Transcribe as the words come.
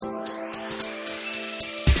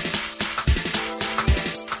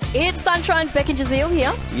It's Sunshine's Beck and Jazeel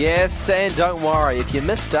here. Yes, and don't worry, if you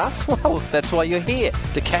missed us, well, that's why you're here,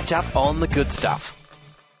 to catch up on the good stuff.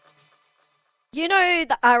 You know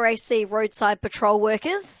the RAC roadside patrol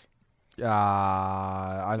workers?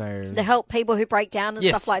 I know. They help people who break down and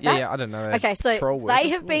stuff like that? Yeah, I don't know. Okay, so they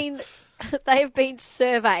have been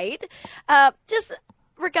surveyed just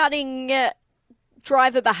regarding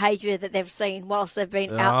driver behaviour that they've seen whilst they've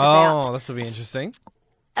been out and about. Oh, this will be interesting.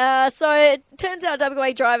 So it turns out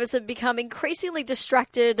WA drivers have become increasingly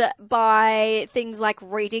distracted by things like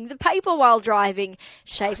reading the paper while driving,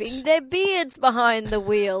 shaving their beards behind the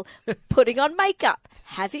wheel, putting on makeup,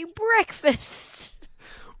 having breakfast.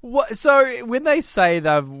 What? So when they say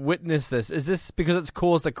they've witnessed this, is this because it's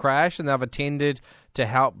caused a crash and they've attended to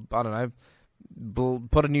help, I don't know,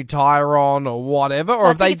 put a new tyre on or whatever? Or I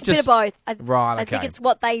have they think it's just... a bit of both. Right, okay. I think it's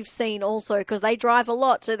what they've seen also because they drive a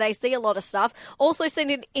lot, so they see a lot of stuff. Also seen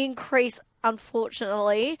an increase,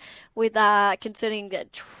 unfortunately, with concerning a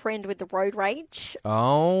trend with the road rage.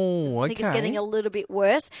 Oh, okay. I think it's getting a little bit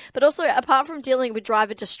worse. But also, apart from dealing with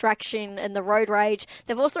driver distraction and the road rage,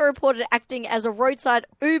 they've also reported acting as a roadside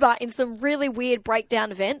Uber in some really weird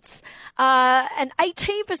breakdown events. And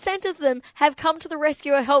 18% of them have come to the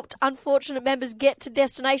rescue or helped unfortunate members get to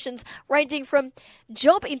destinations ranging from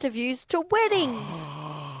job interviews to weddings.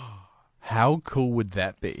 How cool would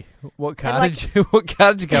that be? What car did you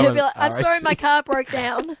go in? Like, I'm sorry my car broke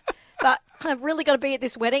down, but I've really got to be at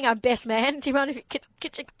this wedding. I'm best man. Do you mind if you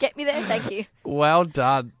could you get me there? Thank you. Well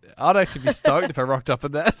done. I'd actually be stoked if I rocked up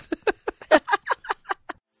in that.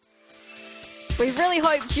 We really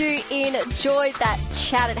hoped you enjoyed that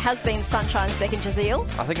chat. It has been Sunshine's Beck and Jazeel.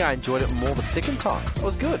 I think I enjoyed it more the second time. It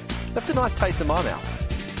was good. Left a nice taste in my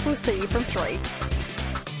mouth. We'll see you from 3.